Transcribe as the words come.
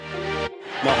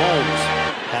Mahomes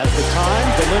has the time,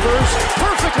 delivers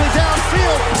perfectly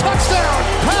downfield, touchdown,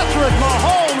 Patrick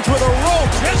Mahomes with a rope.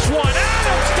 This one,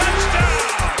 Adams, touchdown.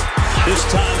 This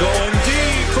time going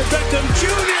deep for Beckham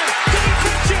Jr. Did he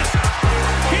catch it?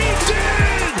 He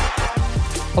did!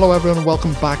 Hello everyone and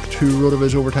welcome back to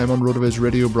RotoViz Overtime on RotoViz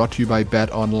Radio, brought to you by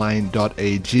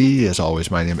betonline.ag. As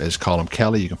always, my name is Colin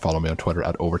Kelly. You can follow me on Twitter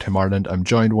at Overtime Ireland. I'm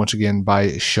joined once again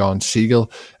by Sean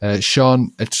Siegel.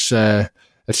 Sean, it's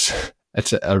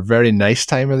a very nice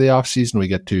time of the off season. We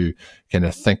get to kind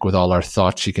of think with all our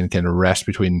thoughts. You can kind of rest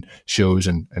between shows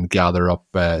and gather up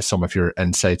some of your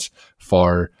insights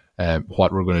for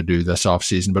what we're going to do this off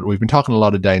season. But we've been talking a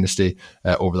lot of Dynasty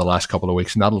over the last couple of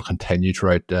weeks, and that'll continue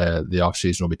throughout the off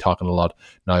season. We'll be talking a lot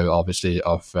now, obviously,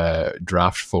 of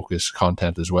draft focus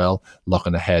content as well,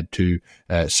 looking ahead to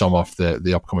some of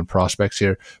the upcoming prospects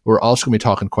here. We're also going to be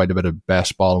talking quite a bit of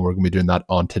Bestball, and we're going to be doing that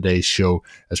on today's show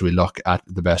as we look at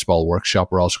the Bestball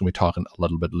workshop. We're also going to be talking a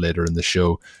little bit later in the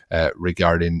show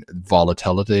regarding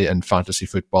volatility and fantasy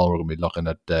football. We're going to be looking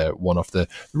at one of the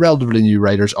relatively new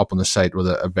writers up on the site with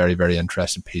a very, very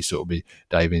interesting piece that we'll be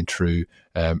diving through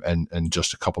in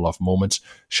just a couple of moments.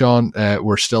 Sean,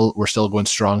 we're still going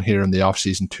strong here in the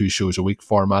off-season 2 shows a week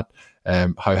format.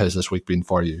 How has this week been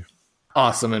for you?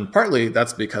 Awesome, and partly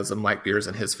that's because of Mike Beers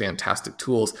and his fantastic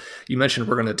tools. You mentioned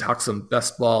we're going to talk some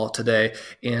best ball today,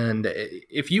 and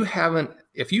if you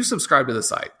subscribe to the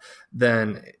site,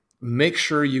 then make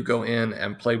sure you go in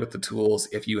and play with the tools.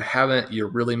 If you haven't, you're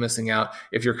really missing out.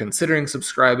 If you're considering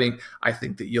subscribing, I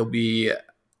think that you'll be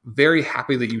very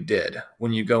happy that you did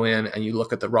when you go in and you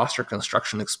look at the Roster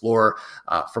Construction Explorer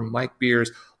from Mike Beers,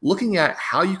 looking at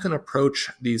how you can approach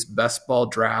these best ball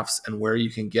drafts and where you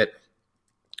can get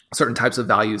certain types of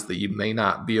values that you may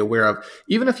not be aware of.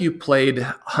 Even if you played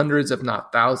hundreds, if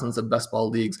not thousands of best ball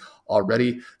leagues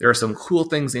already, there are some cool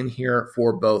things in here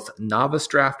for both novice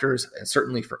drafters and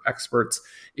certainly for experts.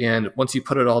 And once you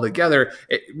put it all together,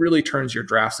 it really turns your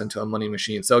drafts into a money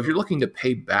machine. So if you're looking to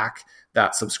pay back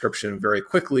that subscription very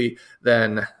quickly,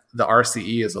 then the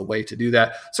RCE is a way to do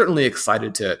that. Certainly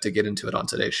excited to get into it on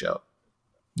today's show.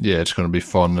 Yeah, it's going to be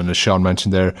fun. And as Sean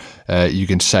mentioned there, you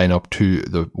can sign up to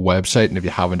the website. And if you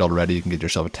haven't already, you can get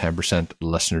yourself a 10%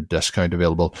 listener discount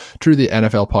available through the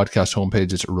NFL podcast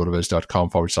homepage. It's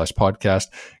rotoviz.com/podcast.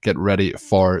 Get ready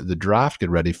for the draft. Get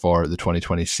ready for the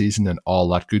 2020 season and all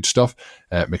that good stuff.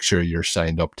 Make sure you're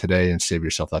signed up today and save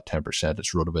yourself that 10%.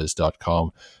 It's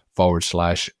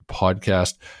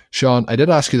rotoviz.com/podcast. Sean, I did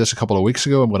ask you this a couple of weeks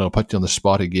ago. I'm going to put you on the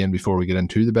spot again before we get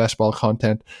into the best ball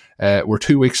content. We're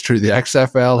 2 weeks through the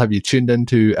XFL. Have you tuned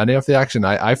into any of the action?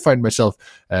 I find myself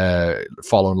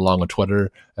following along on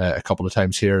Twitter a couple of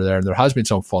times here or there, and there has been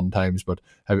some fun times, but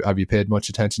have you paid much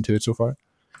attention to it so far?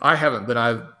 I haven't, but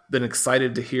I've been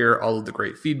excited to hear all of the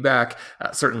great feedback.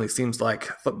 Certainly seems like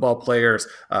football players,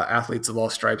 athletes of all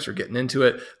stripes are getting into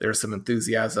it. There's some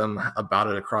enthusiasm about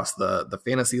it across the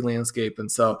fantasy landscape. And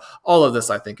so all of this,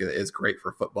 I think, is great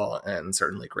for football and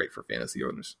certainly great for fantasy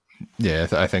owners. Yeah,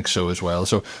 I think so as well.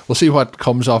 So we'll see what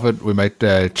comes of it. We might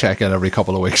check in every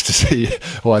couple of weeks to see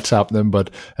what's happening, but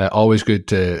always good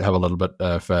to have a little bit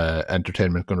of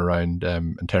entertainment going around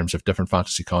in terms of different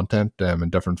fantasy content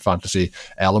and different fantasy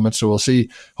elements. So we'll see.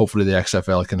 Hopefully the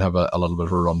XFL can have a little bit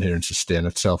of a run here and sustain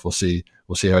itself. We'll see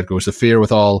how it goes. The fear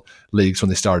with all leagues when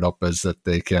they start up is that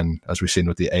they can, as we've seen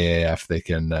with the AAF, they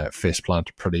can faceplant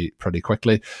pretty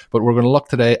quickly. But we're going to look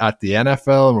today at the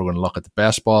NFL, and we're going to look at the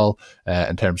best ball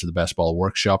in terms of the best ball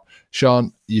workshop.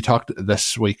 Sean, you talked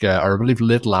this week, or I believe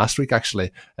late last week actually,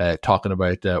 talking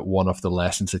about one of the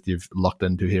lessons that you've looked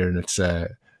into here, and it's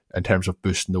in terms of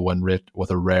boosting the win rate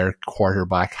with a rare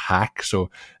quarterback hack. So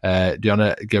do you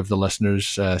want to give the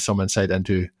listeners some insight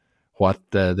into what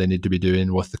they need to be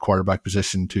doing with the quarterback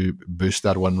position to boost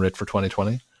that win rate for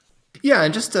 2020? Yeah,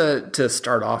 and just to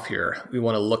start off here, we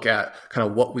want to look at kind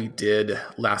of what we did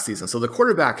last season. So the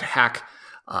quarterback hack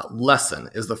lesson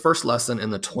is the first lesson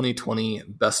in the 2020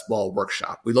 Best Ball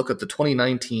Workshop. We look at the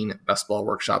 2019 Best Ball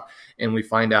Workshop, and we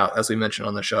find out, as we mentioned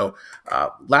on the show,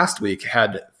 last week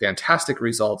had fantastic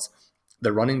results.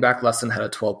 The running back lesson had a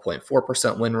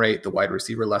 12.4% win rate, the wide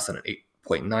receiver lesson an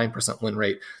 8.9% win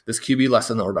rate. This QB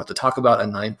lesson that we're about to talk about, a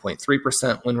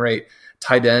 9.3% win rate.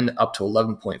 Tight end up to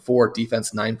 11.4,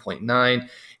 defense 9.9.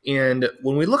 And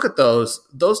when we look at those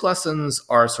lessons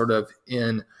are sort of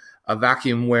in a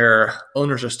vacuum where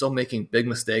owners are still making big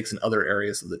mistakes in other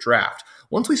areas of the draft.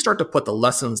 Once we start to put the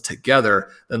lessons together,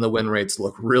 then the win rates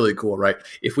look really cool, right?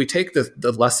 If we take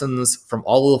the lessons from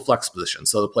all of the flex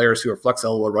positions, so the players who are flex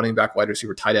eligible, running back, wide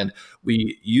receiver, tight end,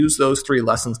 we use those three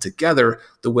lessons together,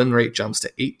 the win rate jumps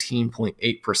to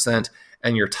 18.8%.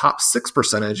 and your top 6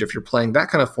 percentage, if you're playing that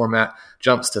kind of format,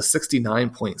 jumps to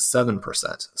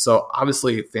 69.7%. So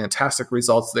obviously fantastic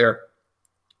results there.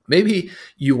 Maybe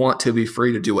you want to be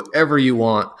free to do whatever you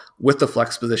want with the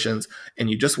flex positions and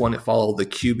you just want to follow the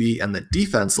QB and the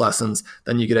defense lessons,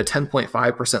 then you get a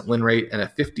 10.5% win rate and a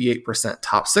 58%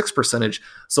 top 6 percentage.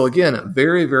 So again,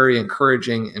 very, very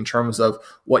encouraging in terms of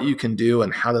what you can do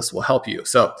and how this will help you.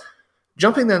 So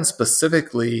jumping then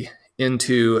specifically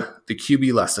into the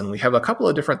QB lesson, we have a couple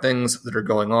of different things that are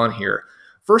going on here.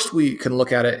 First, we can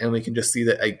look at it and we can just see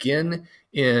that again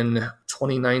in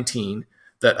 2019,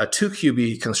 that a 2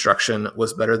 QB construction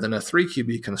was better than a 3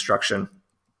 QB construction.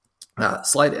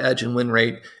 Slight edge in win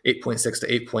rate, 8.6 to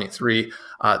 8.3.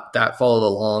 That followed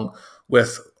along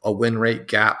with a win rate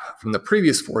gap from the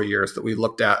previous 4 years that we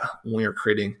looked at when we were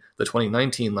creating the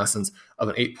 2019 lessons of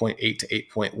an 8.8 to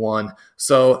 8.1.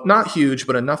 So not huge,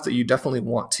 but enough that you definitely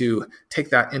want to take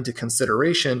that into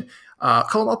consideration.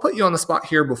 Colin, I'll put you on the spot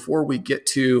here before we get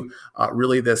to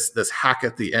really this hack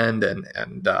at the end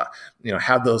and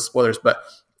have those spoilers. But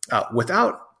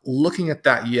without looking at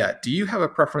that yet, do you have a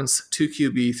preference 2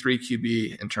 QB, 3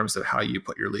 QB in terms of how you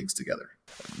put your leagues together?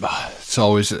 It's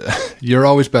always you're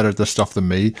always better at this stuff than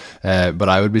me, but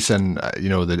I would be saying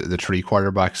the 3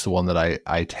 quarterbacks, the one that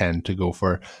I tend to go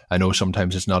for. I know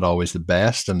sometimes it's not always the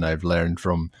best, and I've learned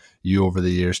from you over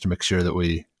the years to make sure that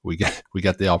we get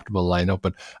the optimal lineup,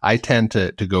 but I tend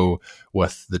to go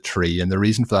with the 3, and the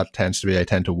reason for that tends to be I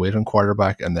tend to wait on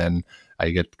quarterback, and then I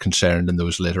get concerned in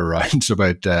those later rounds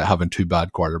about having 2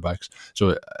 bad quarterbacks.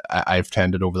 So I've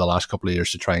tended over the last couple of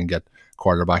years to try and get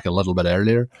quarterback a little bit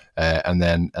earlier, and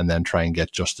then try and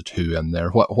get just the 2 in there.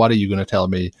 What are you going to tell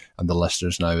me and the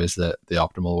listeners now is the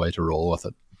optimal way to roll with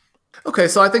it? Okay,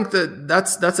 so I think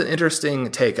that's an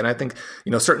interesting take, and I think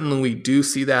certainly we do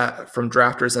see that from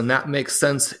drafters, and that makes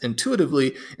sense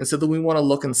intuitively. And so then we want to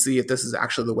look and see if this is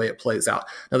actually the way it plays out.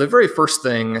 Now, the very first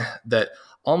thing that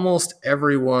almost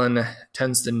everyone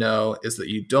tends to know is that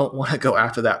you don't want to go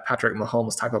after that Patrick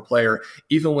Mahomes type of player,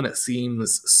 even when it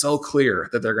seems so clear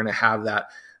that they're going to have that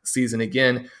season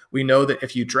again. We know that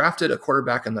if you drafted a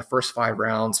quarterback in the first 5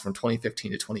 rounds from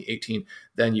 2015 to 2018,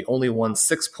 then you only won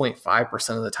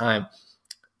 6.5% of the time.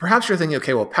 Perhaps you're thinking,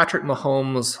 okay, well, Patrick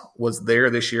Mahomes was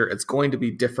there this year. It's going to be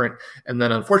different. And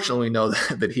then unfortunately, we know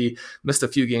that he missed a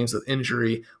few games with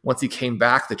injury. Once he came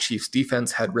back, the Chiefs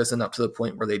defense had risen up to the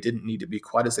point where they didn't need to be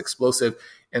quite as explosive.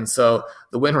 And so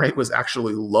the win rate was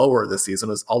actually lower this season.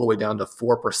 It was all the way down to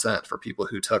 4% for people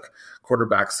who took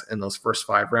quarterbacks in those first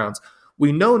 5 rounds.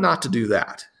 We know not to do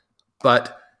that.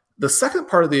 But the second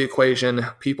part of the equation,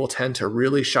 people tend to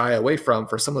really shy away from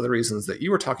for some of the reasons that you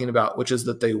were talking about, which is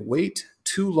that they wait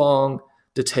too long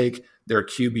to take their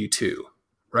QB2,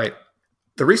 right?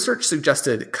 The research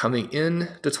suggested coming into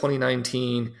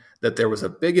 2019 that there was a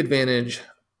big advantage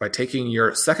by taking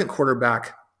your second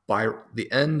quarterback by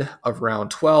the end of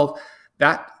round 12.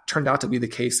 That turned out to be the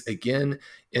case again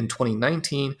in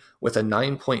 2019 with a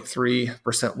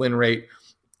 9.3% win rate.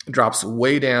 It drops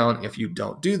way down if you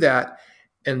don't do that.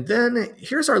 And then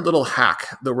here's our little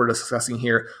hack that we're discussing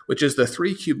here, which is the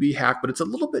 3 QB hack, but it's a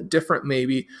little bit different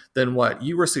maybe than what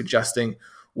you were suggesting,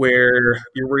 where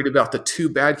you're worried about the 2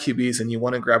 bad QBs and you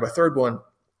want to grab a third one.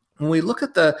 When we look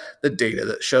at the data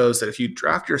that shows that if you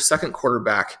draft your second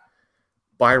quarterback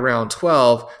by round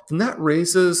 12, then that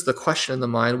raises the question in the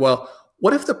mind, well,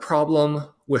 what if the problem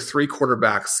with 3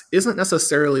 quarterbacks isn't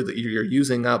necessarily that you're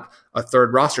using up a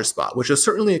third roster spot, which is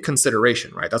certainly a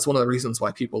consideration, right? That's one of the reasons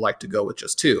why people like to go with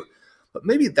just 2. But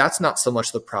maybe that's not so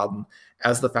much the problem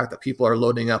as the fact that people are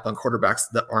loading up on quarterbacks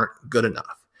that aren't good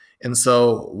enough. And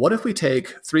so what if we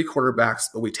take 3 quarterbacks,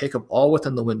 but we take them all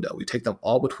within the window? We take them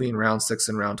all between round 6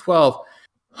 and round 12.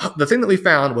 The thing that we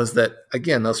found was that,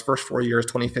 again, those first 4 years,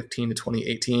 2015 to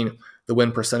 2018, the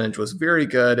win percentage was very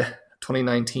good.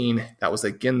 2019, that was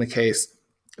again the case.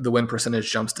 The win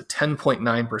percentage jumps to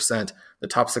 10.9%, the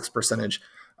top 6 percentage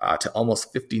to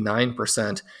almost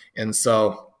 59%. And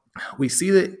so we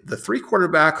see that the 3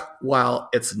 quarterback, while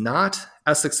it's not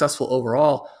as successful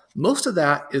overall, most of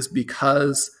that is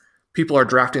because people are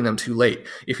drafting them too late.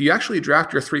 If you actually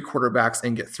draft your 3 quarterbacks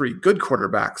and get 3 good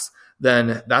quarterbacks,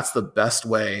 then that's the best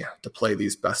way to play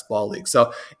these best ball leagues.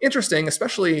 So interesting,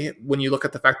 especially when you look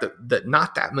at the fact that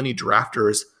not that many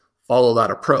drafters follow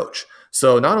that approach.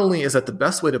 So not only is it the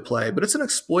best way to play, but it's an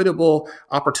exploitable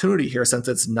opportunity here since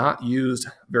it's not used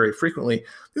very frequently.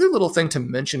 The other little thing to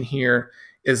mention here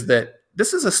is that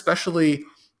this is especially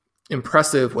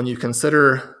impressive when you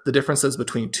consider the differences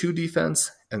between 2 defense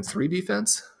and 3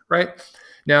 defense, right?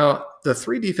 Now, the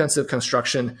 3 defensive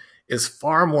construction is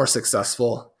far more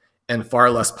successful and far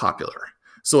less popular.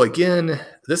 So again,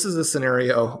 this is a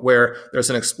scenario where there's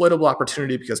an exploitable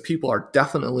opportunity because people are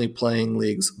definitely playing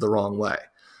leagues the wrong way.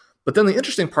 But then the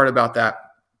interesting part about that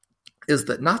is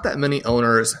that not that many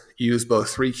owners use both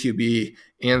 3 QB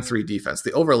and 3 defense.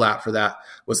 The overlap for that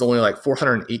was only like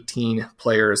 418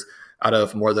 players out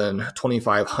of more than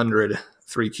 2,500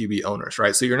 3 QB owners,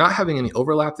 right? So you're not having any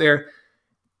overlap there.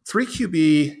 3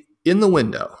 QB in the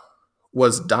window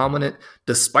was dominant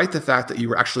despite the fact that you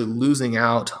were actually losing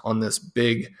out on this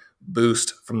big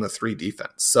boost from the 3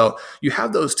 defense. So you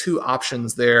have those two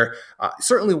options there. You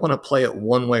certainly want to play it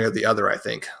one way or the other, I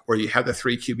think, where you have the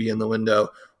 3 QB in the window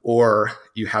or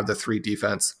you have the 3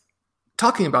 defense.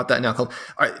 Talking about that now, Colin,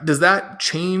 does that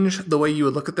change the way you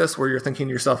would look at this, where you're thinking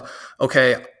to yourself,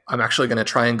 okay, I'm actually going to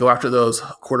try and go after those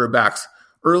quarterbacks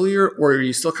earlier, or are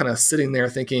you still kind of sitting there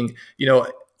thinking,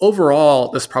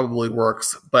 overall, this probably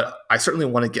works, but I certainly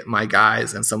want to get my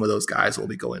guys, and some of those guys will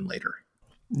be going later?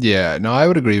 Yeah, no, I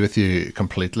would agree with you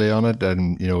completely on it.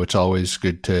 And, it's always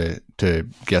good to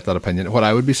get that opinion. What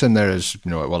I would be saying there is,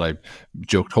 what I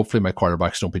joked, hopefully my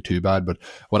quarterbacks don't be too bad, but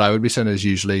what I would be saying is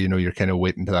usually, you're kind of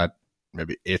waiting to that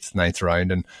maybe 8th, 9th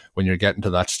round. And when you're getting to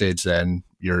that stage, then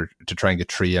you're to try and get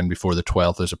 3 in before the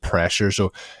 12th, there's a pressure.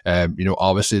 So,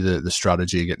 obviously the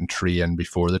strategy of getting 3 in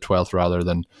before the 12th rather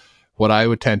than what I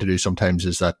would tend to do sometimes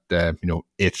is that,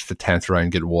 8th to 10th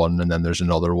round get 1, and then there's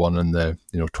another one in the,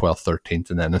 12th, 13th,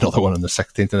 and then another one in the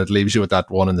 16th. And it leaves you with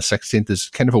that one in the 16th is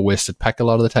kind of a wasted pick a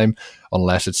lot of the time,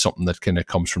 unless it's something that kind of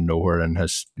comes from nowhere and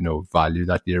has, value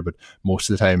that year. But most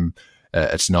of the time,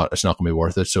 it's not going to be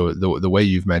worth it. So the way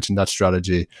you've mentioned that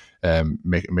strategy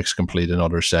makes complete and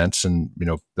utter sense. And,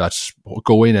 that's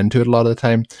going into it a lot of the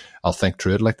time. I'll think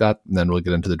through it like that, and then we'll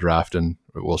get into the draft and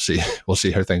we'll see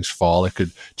how things fall. It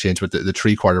could change, but the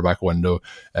 3 quarterback window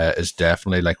is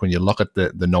definitely, like, when you look at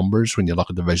the numbers, when you look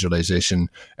at the visualization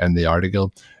and the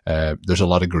article, there's a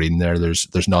lot of green there.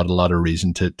 There's not a lot of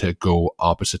reason to go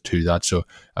opposite to that. So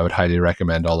I would highly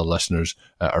recommend all the listeners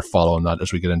are following that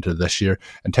as we get into this year.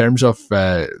 In terms of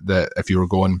if you were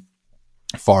going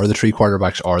for the 3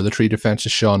 quarterbacks or the 3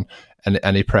 defenses, Sean, and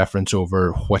any preference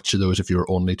over which of those if you were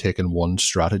only taking one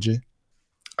strategy?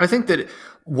 I think that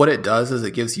what it does is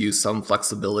it gives you some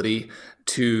flexibility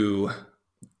to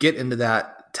get into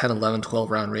that 10, 11,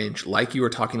 12 round range like you were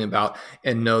talking about,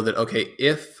 and know that, okay,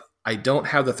 if I don't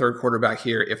have the 3rd quarterback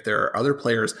here, if there are other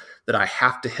players that I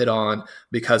have to hit on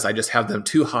because I just have them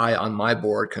too high on my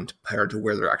board compared to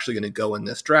where they're actually going to go in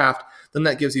this draft, then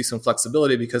that gives you some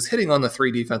flexibility, because hitting on the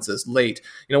 3 defenses late,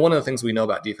 one of the things we know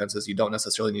about defense is you don't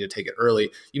necessarily need to take it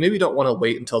early. You maybe don't want to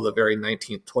wait until the very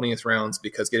 19th, 20th rounds,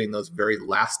 because getting those very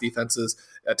last defenses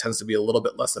tends to be a little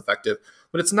bit less effective,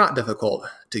 but it's not difficult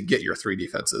to get your 3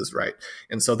 defenses right.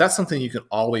 And so that's something you can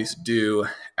always do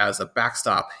as a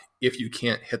backstop if you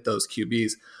can't hit those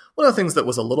QBs. One of the things that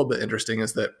was a little bit interesting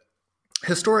is that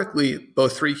historically,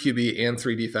 both 3 QB and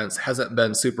 3 defense hasn't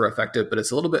been super effective, but it's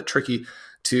a little bit tricky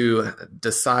to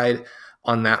decide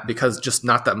on that because just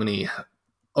not that many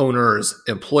owners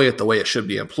employ it the way it should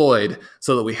be employed,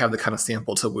 so that we have the kind of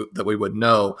sample that we would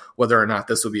know whether or not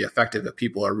this would be effective if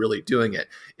people are really doing it.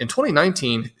 In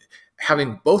 2019,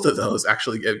 having both of those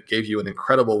actually gave you an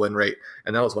incredible win rate.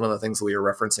 And that was one of the things we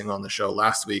were referencing on the show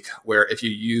last week, where if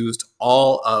you used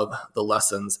all of the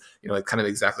lessons, kind of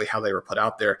exactly how they were put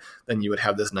out there, then you would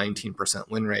have this 19%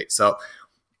 win rate. So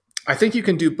I think you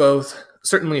can do both.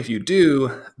 Certainly if you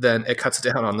do, then it cuts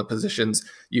down on the positions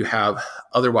you have.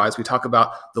 Otherwise, we talk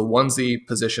about the onesie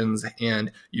positions,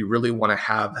 and you really want to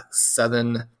have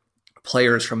 7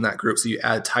 players from that group. So you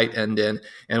add tight end in.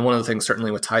 And one of the things certainly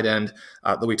with tight end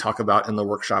that we talk about in the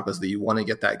workshop is that you want to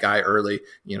get that guy early,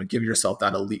 give yourself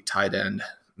that elite tight end,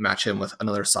 match him with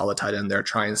another solid tight end there,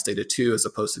 try and stay to 2 as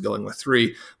opposed to going with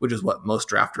 3, which is what most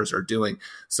drafters are doing.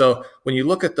 So when you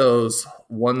look at those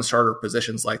 1 starter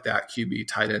positions like that, QB,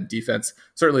 tight end, defense,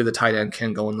 certainly the tight end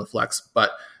can go in the flex,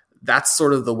 but that's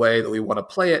sort of the way that we want to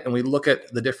play it. And we look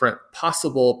at the different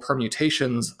possible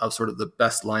permutations of sort of the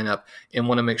best lineup and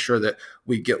want to make sure that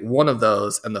we get one of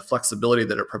those and the flexibility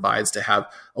that it provides to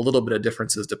have a little bit of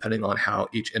differences depending on how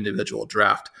each individual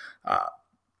draft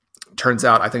turns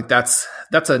out. I think that's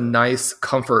a nice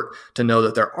comfort to know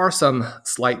that there are some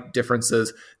slight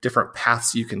differences, different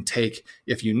paths you can take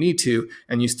if you need to,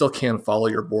 and you still can follow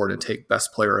your board and take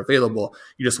best player available.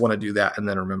 You just want to do that and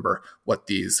then remember what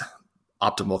these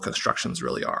optimal constructions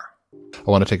really are.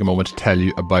 I want to take a moment to tell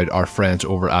you about our friends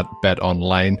over at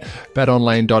BetOnline.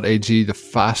 BetOnline.ag, the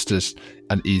fastest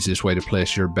and easiest way to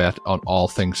place your bet on all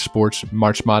things sports.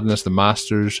 March Madness, the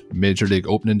Masters, Major League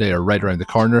Opening Day are right around the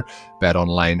corner.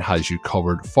 BetOnline has you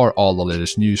covered for all the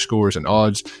latest news, scores and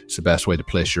odds. It's the best way to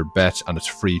place your bets and it's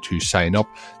free to sign up.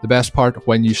 The best part,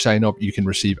 when you sign up, you can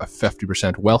receive a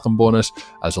 50% welcome bonus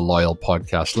as a loyal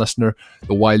podcast listener.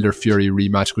 The Wilder Fury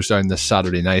rematch goes down this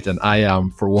Saturday night and I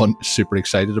am, for one, super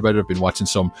excited about it. I've been watching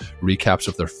some recaps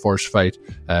of their first fight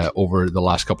over the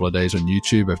last couple of days on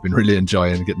YouTube. I've been really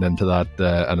enjoying getting into that.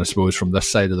 And I suppose from this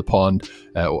side of the pond,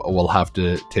 we'll have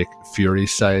to take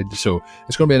Fury's side. So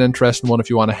it's going to be an interesting one. If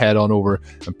you want to head on over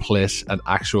and place an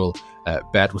actual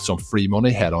bet with some free money,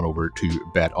 head on over to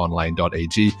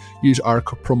betonline.ag. Use our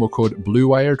promo code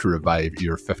BLUEWIRE to revive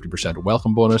your 50%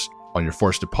 welcome bonus on your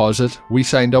first deposit. We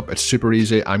signed up. It's super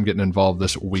easy. I'm getting involved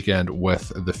this weekend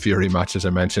with the Fury match, as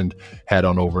I mentioned. Head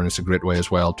on over, and it's a great way as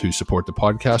well to support the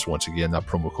podcast. Once again, that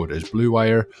promo code is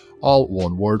BLUEWIRE, all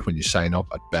one word, when you sign up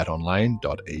at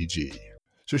betonline.ag.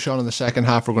 So, Sean, in the second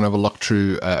half, we're going to have a look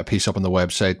through a piece up on the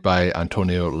website by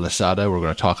Antonio Losada. We're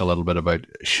going to talk a little bit about,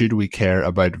 should we care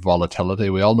about volatility?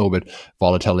 We all know about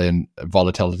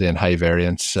volatility and high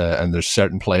variance, and there's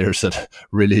certain players that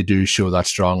really do show that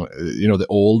strong. You know, the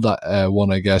old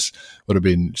one, I guess, would have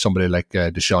been somebody like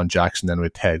Deshaun Jackson. Then we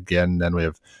have Ted Ginn. Then we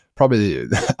have probably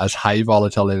as high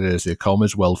volatility as they come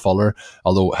is Will Fuller,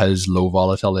 although his low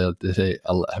volatility,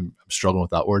 I'm struggling with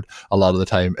that word, a lot of the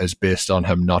time is based on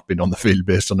him not being on the field,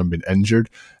 based on him being injured.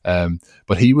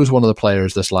 But he was one of the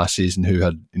players this last season who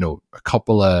had, you know, a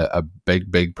couple of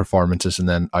big performances, and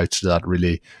then outside that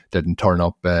really didn't turn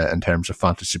up in terms of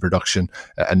fantasy production.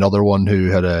 Another one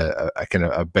who had a kind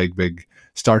of a big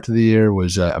start to the year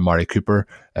was Amari Cooper,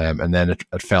 and then it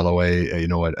fell away, you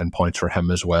know, in points for him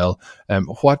as well.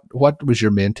 What was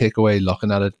your main takeaway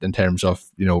looking at it in terms of,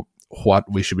 you know, what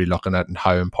we should be looking at and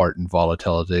how important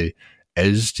volatility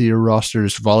is to your roster?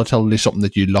 Is volatility something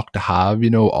that you look to have, you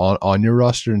know, on your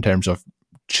roster in terms of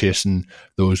chasing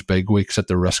those big weeks at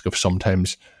the risk of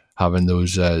sometimes having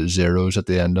those zeros at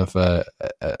the end of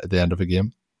a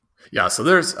game? Yeah, so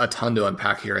there's a ton to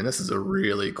unpack here, and this is a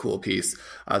really cool piece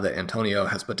that Antonio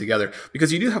has put together,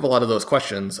 because you do have a lot of those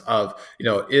questions of, you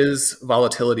know, is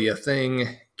volatility a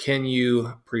thing? Can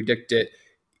you predict it?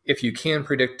 If you can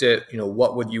predict it, you know,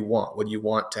 what would you want? Would you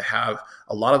want to have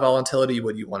a lot of volatility?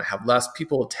 Would you want to have less?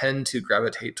 People tend to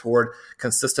gravitate toward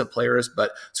consistent players,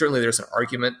 but certainly there's an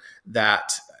argument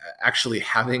that actually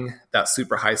having that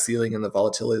super high ceiling and the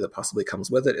volatility that possibly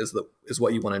comes with it is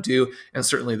what you want to do. And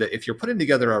certainly that if you're putting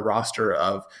together a roster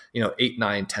of, you know, 8,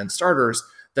 9, 10 starters,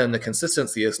 then the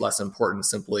consistency is less important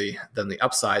simply than the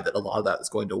upside, that a lot of that is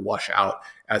going to wash out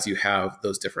as you have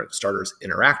those different starters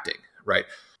interacting, right?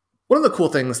 One of the cool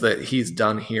things that he's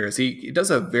done here is he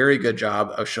does a very good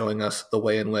job of showing us the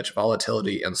way in which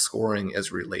volatility and scoring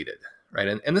is related, right?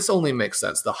 And this only makes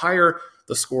sense. The higher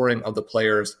the scoring of the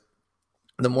players,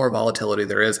 the more volatility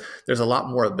there is. There's a lot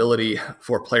more ability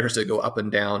for players to go up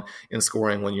and down in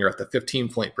scoring when you're at the 15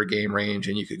 point per game range,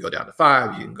 and you could go down to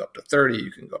 5, you can go up to 30,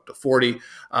 you can go up to 40,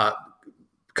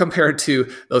 compared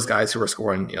to those guys who are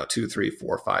scoring, you know, 2, 3,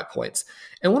 4, 5 points.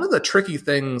 And one of the tricky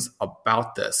things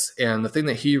about this, and the thing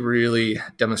that he really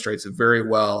demonstrates very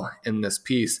well in this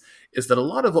piece, is that a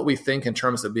lot of what we think in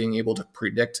terms of being able to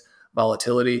predict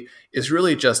volatility is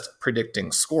really just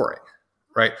predicting scoring,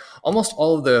 right? Almost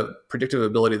all of the predictive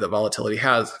ability that volatility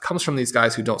has comes from these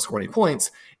guys who don't score any points,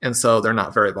 and so they're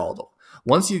not very volatile.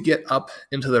 Once you get up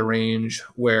into the range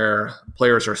where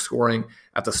players are scoring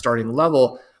at the starting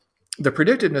level, the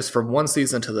predictiveness from one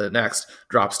season to the next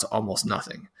drops to almost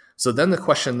nothing. So then the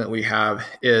question that we have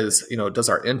is, you know, does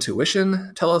our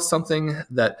intuition tell us something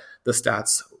that the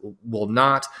stats will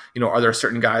not? You know, are there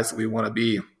certain guys that we want to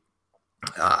be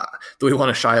that we want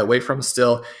to shy away from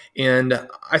still? And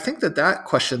I think that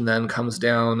question then comes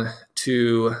down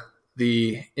to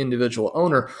the individual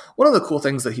owner. One of the cool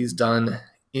things that he's done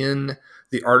in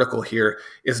the article here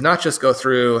is not just go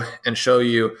through and show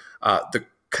you the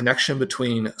connection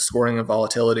between scoring and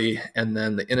volatility, and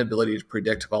then the inability to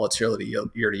predict volatility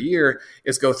year to year,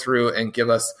 is go through and give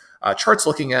us charts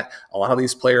looking at a lot of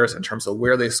these players in terms of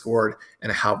where they scored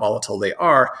and how volatile they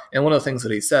are. And one of the things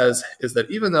that he says is that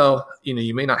even though, you know,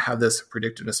 you may not have this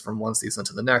predictiveness from one season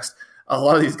to the next, a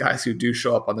lot of these guys who do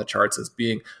show up on the charts as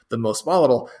being the most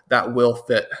volatile, that will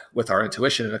fit with our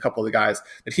intuition. And a couple of the guys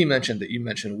that he mentioned, that you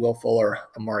mentioned, Will Fuller,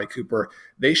 Amari Cooper,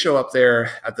 they show up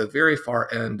there at the very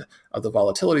far end of the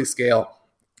volatility scale.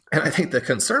 And I think the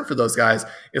concern for those guys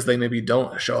is they maybe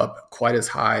don't show up quite as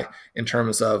high in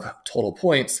terms of total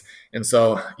points. And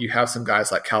so you have some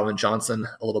guys like Calvin Johnson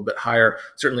a little bit higher,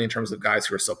 certainly in terms of guys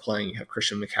who are still playing. You have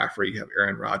Christian McCaffrey, you have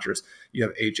Aaron Rodgers, you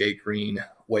have AJ Green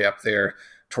way up there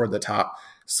toward the top.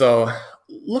 So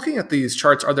looking at these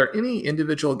charts, are there any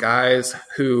individual guys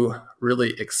who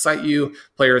really excite you,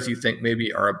 players you think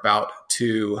maybe are about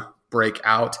to break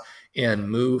out and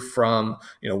move from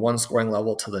one scoring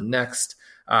level to the next?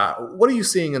 What are you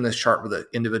seeing in this chart with the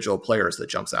individual players that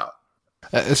jumps out?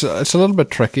 It's a little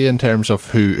bit tricky in terms of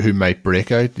who might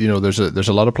break out. There's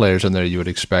a lot of players in there you would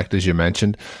expect, as you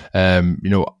mentioned.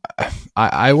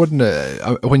 I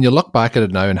wouldn't. When you look back at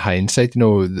it now in hindsight,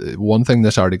 one thing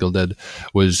this article did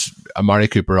was Amari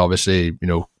Cooper obviously,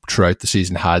 throughout the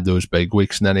season had those big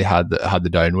weeks, and then he had the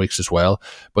down weeks as well.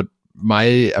 But my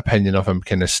opinion of him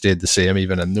kind of stayed the same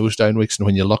even in those down weeks. And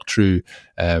when you look through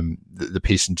the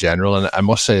piece in general, and I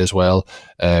must say as well,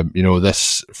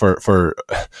 this for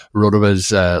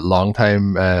RotoViz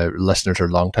long-time listeners or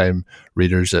long-time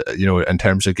readers, in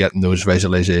terms of getting those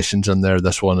visualizations in there,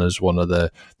 this one is one of the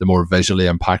more visually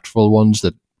impactful ones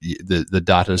that the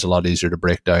data is a lot easier to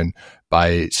break down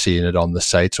by seeing it on the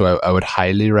site. So I would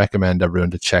highly recommend everyone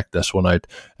to check this one out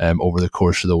over the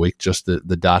course of the week. Just the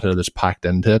data that's packed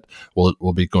into it.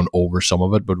 We'll be going over some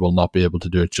of it, but we'll not be able to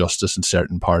do it justice in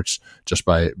certain parts just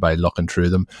by looking through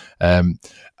them.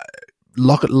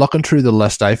 Looking through the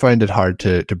list, I found it hard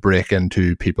to break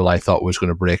into people I thought was going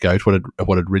to break out.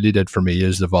 What it really did for me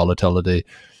is the volatility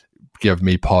give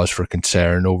me pause for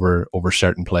concern over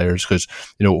certain players, because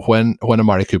when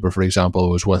Amari Cooper, for example,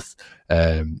 was with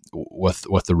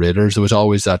the Raiders, there was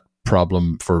always that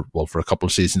problem for a couple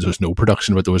of seasons. There was no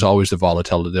production, but there was always the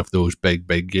volatility of those big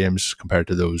games compared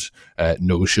to those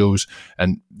no shows,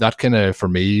 and that kind of for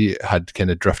me had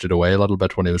kind of drifted away a little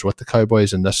bit when he was with the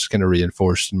Cowboys, and this kind of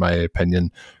reinforced, in my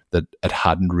opinion, that it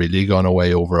hadn't really gone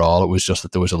away overall. It was just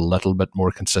that there was a little bit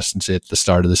more consistency at the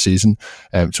start of the season.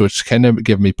 So it's kind of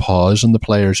given me pause on the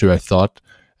players who I thought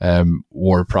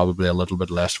were probably a little bit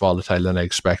less volatile than I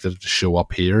expected to show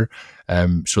up here.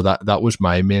 So that was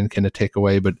my main kind of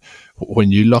takeaway. But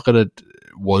when you look at it,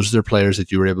 was there players that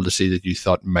you were able to see that you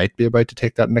thought might be about to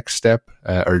take that next step?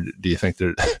 Or do you think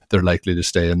they're likely to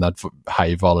stay in that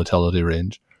high volatility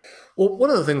range? Well, one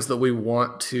of the things that we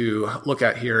want to look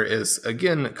at here is,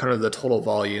 again, kind of the total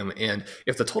volume. And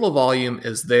if the total volume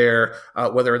is there,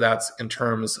 whether that's in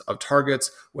terms of targets,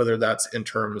 whether that's in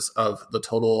terms of the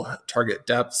total target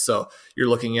depth. So you're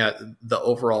looking at the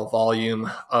overall volume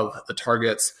of the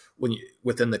targets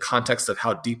within the context of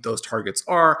how deep those targets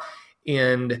are.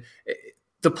 And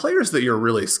the players that you're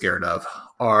really scared of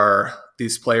are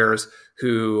these players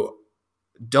who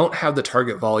don't have the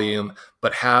target volume,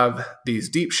 but have these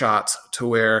deep shots to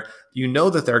where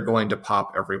that they're going to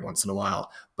pop every once in a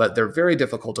while, but they're very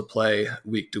difficult to play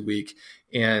week to week.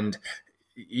 And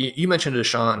you mentioned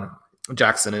Deshaun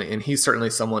Jackson, and he's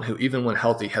certainly someone who, even when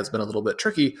healthy, has been a little bit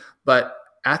tricky, but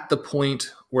at the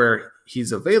point where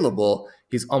he's available,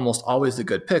 he's almost always a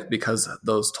good pick because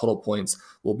those total points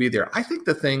will be there. I think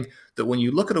the thing that when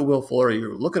you look at a Will Fuller,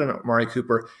 you look at an Amari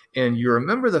Cooper, and you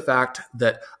remember the fact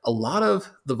that a lot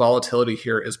of the volatility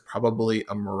here is probably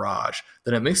a mirage,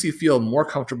 then it makes you feel more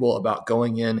comfortable about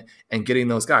going in and getting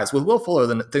those guys. With Will Fuller,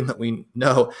 the thing that we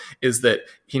know is that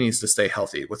he needs to stay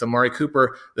healthy. With Amari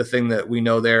Cooper, the thing that we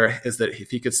know there is that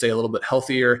if he could stay a little bit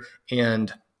healthier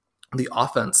and the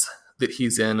offense that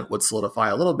he's in would solidify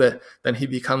a little bit, then he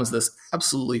becomes this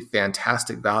absolutely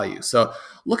fantastic value. So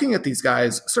looking at these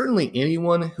guys, certainly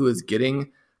anyone who is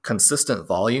getting consistent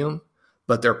volume,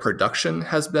 but their production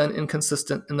has been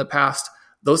inconsistent in the past,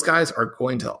 those guys are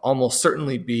going to almost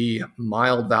certainly be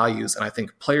mild values. And I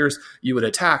think players you would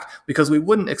attack, because we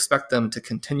wouldn't expect them to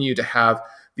continue to have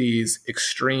these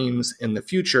extremes in the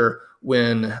future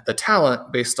when the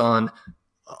talent, based on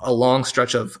a long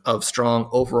stretch of strong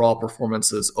overall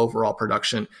performances, overall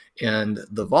production, and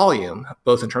the volume,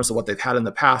 both in terms of what they've had in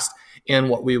the past and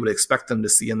what we would expect them to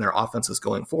see in their offenses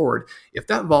going forward. If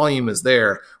that volume is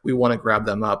there, we want to grab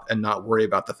them up and not worry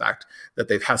about the fact that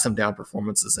they've had some down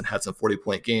performances and had some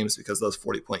 40-point games, because those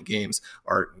 40-point games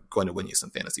are going to win you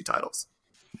some fantasy titles.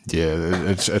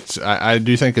 Yeah, I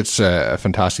do think it's a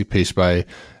fantastic piece by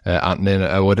and then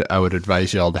I would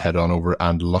advise you all to head on over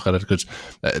and look at it, because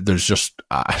there's just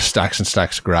stacks and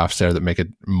stacks of graphs there that make it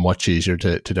much easier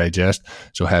to digest.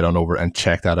 So head on over and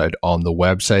check that out on the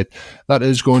website. That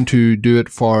is going to do it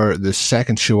for the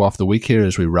second show of the week here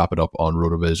as we wrap it up on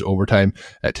RotoViz Overtime.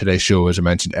 Today's show, as I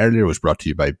mentioned earlier, was brought to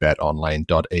you by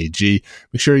betonline.ag.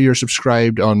 Make sure you're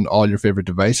subscribed on all your favorite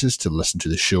devices to listen to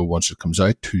the show once it comes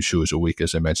out. 2 shows a week,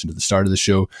 as I mentioned at the start of the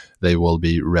show. They will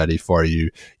be ready for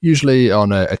you usually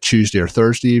on a Tuesday or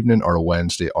Thursday evening, or a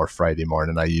Wednesday or Friday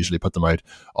morning. I usually put them out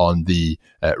on the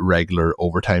regular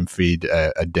Overtime feed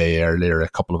a day early, or a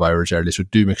couple of hours early. So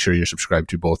do make sure you're subscribed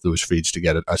to both those feeds to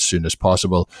get it as soon as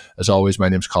possible. As always, my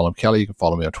name's Colin Kelly. You can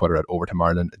follow me on Twitter at Overtime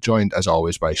Ireland, joined as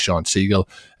always by Sean Siegel.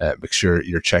 Make sure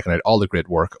you're checking out all the great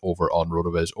work over on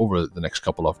RotoViz over the next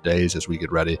couple of days as we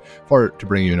get ready to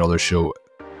bring you another show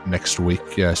next week.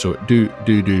 So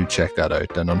do check that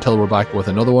out. And until we're back with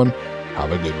another one,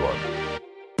 have a good one.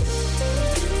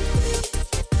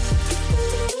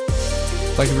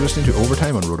 Thank you for listening to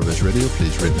Overtime on RotoViz Radio.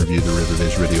 Please rate and review the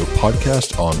RotoViz Radio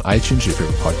podcast on iTunes, your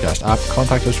favorite podcast app.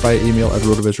 Contact us via email at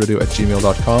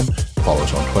rotovizradio@gmail.com. Follow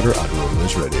us on Twitter at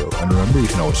RotoViz Radio. And remember, you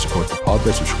can always support the pod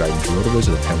by subscribing to RotoViz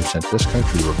at a 10% discount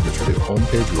through RotoViz Radio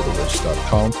homepage,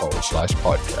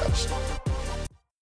 rotoviz.com/podcast.